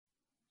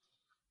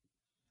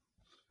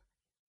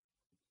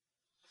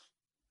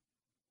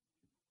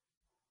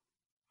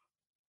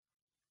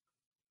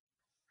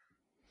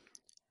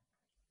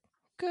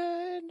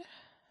Good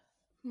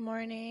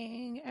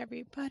morning,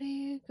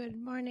 everybody. Good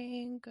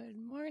morning. Good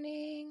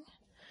morning.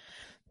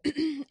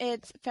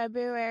 It's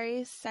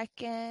February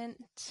 2nd.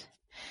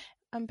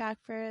 I'm back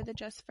for the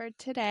Just for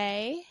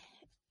Today,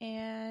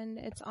 and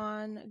it's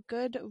on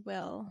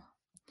goodwill.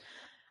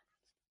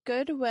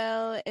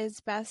 Goodwill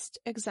is best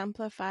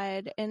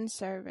exemplified in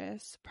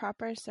service.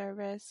 Proper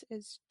service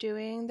is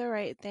doing the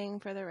right thing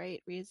for the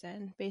right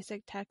reason.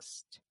 Basic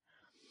text.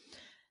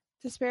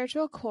 The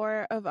spiritual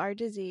core of our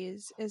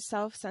disease is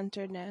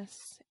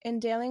self-centeredness. In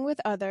dealing with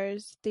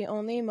others, the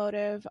only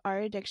motive our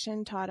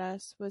addiction taught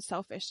us was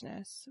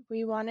selfishness.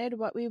 We wanted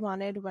what we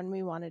wanted when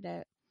we wanted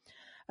it.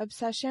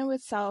 Obsession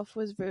with self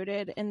was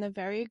rooted in the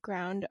very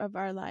ground of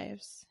our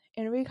lives.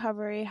 In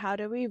recovery, how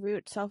do we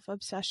root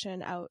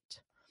self-obsession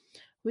out?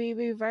 We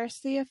reverse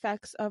the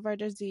effects of our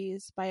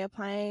disease by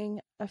applying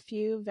a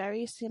few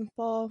very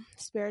simple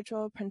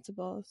spiritual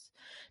principles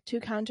to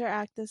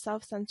counteract the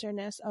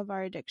self-centeredness of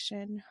our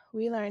addiction.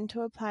 We learn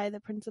to apply the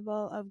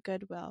principle of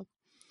goodwill.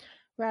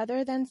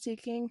 Rather than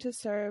seeking to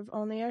serve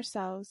only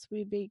ourselves,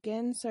 we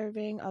begin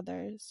serving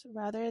others.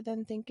 Rather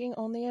than thinking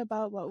only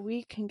about what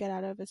we can get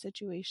out of a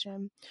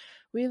situation,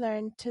 we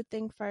learn to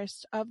think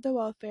first of the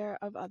welfare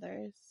of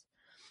others.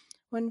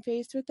 When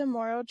faced with a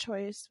moral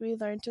choice, we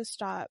learn to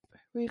stop,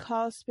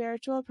 recall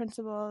spiritual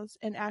principles,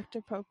 and act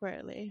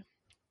appropriately.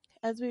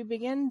 As we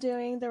begin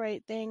doing the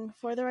right thing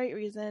for the right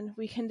reason,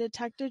 we can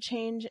detect a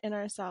change in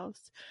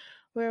ourselves.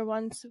 Where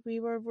once we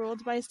were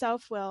ruled by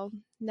self-will,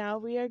 now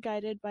we are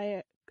guided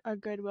by a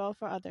goodwill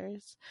for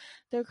others.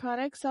 The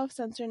chronic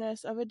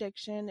self-centeredness of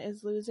addiction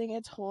is losing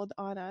its hold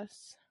on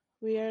us.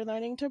 We are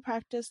learning to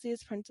practice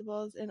these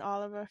principles in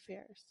all of our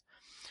affairs.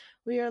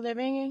 We are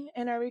living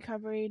in our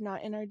recovery,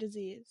 not in our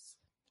disease.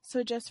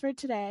 So just for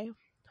today,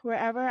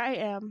 wherever I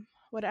am,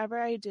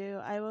 whatever I do,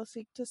 I will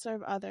seek to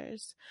serve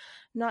others,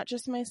 not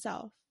just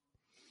myself.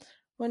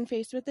 When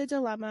faced with a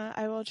dilemma,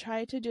 I will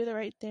try to do the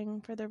right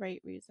thing for the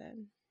right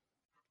reason.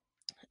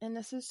 And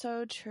this is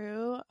so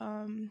true.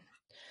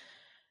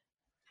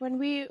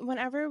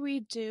 Whenever we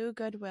do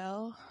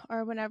goodwill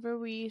or whenever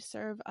we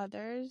serve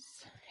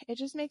others, it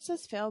just makes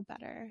us feel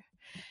better.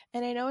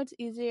 And I know it's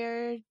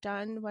easier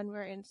done when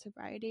we're in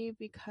sobriety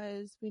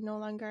because we no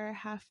longer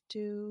have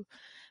to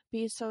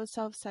be so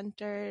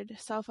self-centered,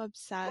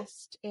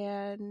 self-obsessed,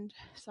 and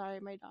sorry,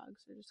 my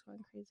dogs are just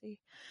going crazy.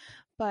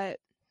 But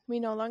we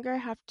no longer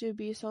have to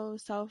be so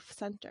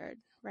self-centered,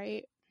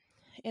 right?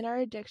 In our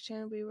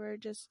addiction, we were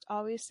just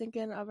always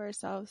thinking of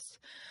ourselves,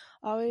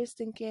 always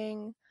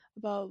thinking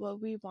about what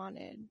we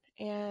wanted,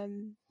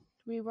 and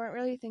we weren't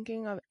really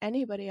thinking of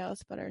anybody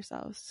else but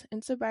ourselves.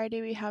 In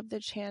sobriety, we have the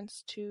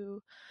chance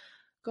to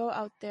go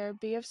out there,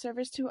 be of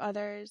service to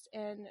others,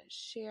 and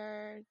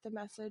share the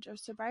message of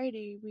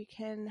sobriety. We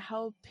can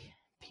help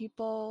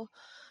people,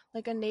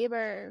 like a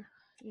neighbor,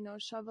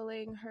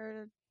 shoveling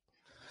her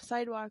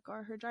sidewalk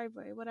or her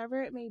driveway,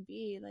 whatever it may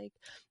be. Like,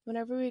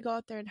 whenever we go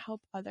out there and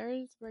help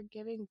others, we're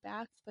giving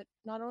back, but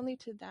not only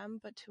to them,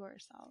 but to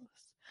ourselves.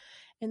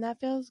 And that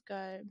feels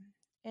good.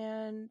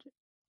 And,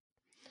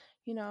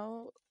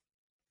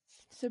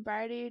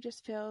 sobriety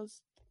just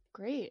feels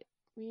great.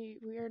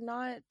 We are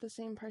not the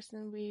same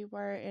person we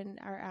were in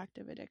our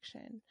active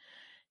addiction.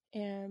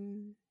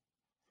 And,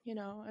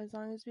 as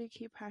long as we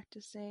keep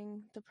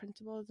practicing the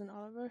principles in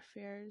all of our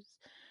affairs,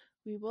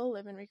 we will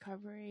live in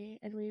recovery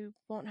and we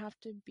won't have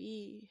to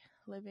be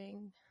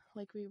living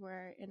like we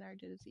were in our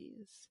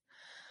disease.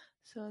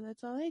 So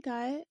that's all I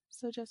got.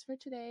 So just for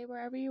today,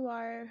 wherever you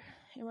are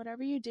and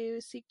whatever you do,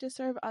 seek to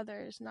serve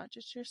others, not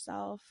just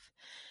yourself.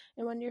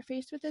 And when you're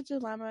faced with a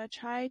dilemma,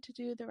 try to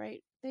do the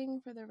right thing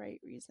for the right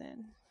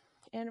reason.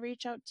 And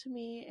reach out to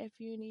me if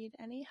you need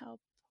any help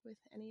with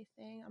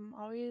anything. I'm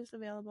always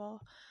available.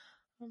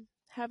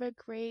 Have a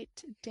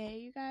great day,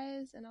 you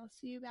guys, and I'll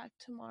see you back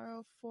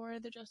tomorrow for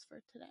the Just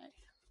for Today.